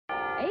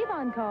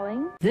Avon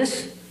calling.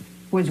 This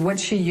was what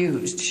she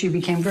used. She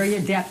became very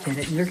adept at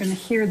it. You're going to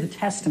hear the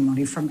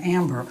testimony from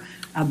Amber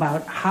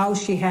about how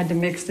she had to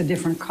mix the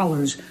different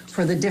colors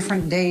for the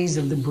different days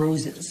of the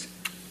bruises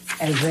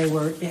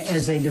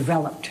as they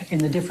developed in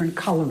the different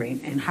coloring,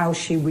 and how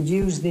she would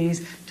use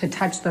these to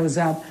touch those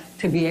up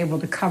to be able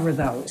to cover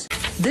those.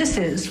 This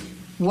is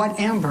what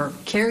Amber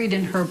carried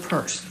in her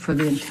purse for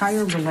the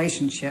entire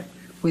relationship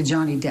with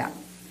Johnny Depp.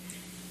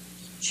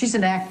 She's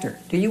an actor.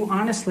 Do you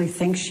honestly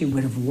think she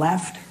would have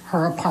left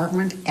her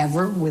apartment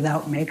ever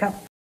without makeup?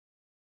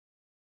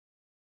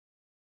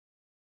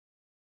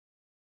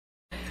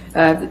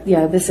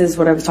 Yeah, this is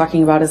what I was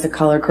talking about as a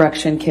color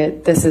correction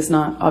kit. This is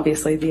not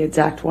obviously the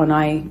exact one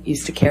I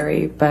used to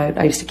carry, but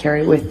I used to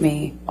carry it with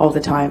me all the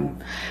time.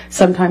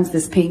 Sometimes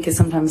this pink is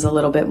sometimes a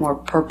little bit more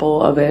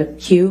purple of a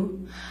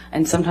hue,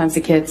 and sometimes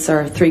the kits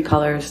are 3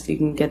 colors. You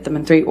can get them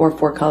in 3 or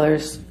 4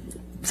 colors.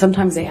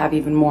 Sometimes they have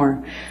even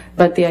more.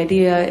 But the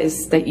idea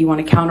is that you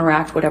want to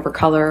counteract whatever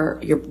color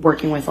you're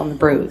working with on the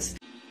bruise.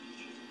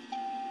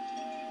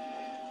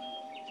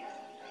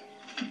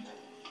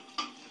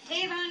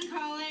 Avon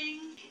calling.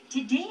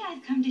 Today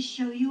I've come to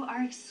show you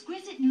our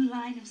exquisite new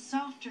line of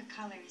softer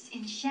colors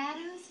in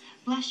shadows,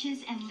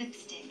 blushes, and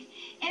lipstick.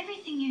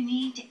 Everything you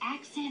need to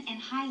accent and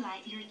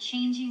highlight your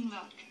changing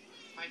look.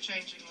 My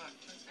changing look.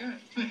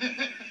 That's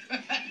good.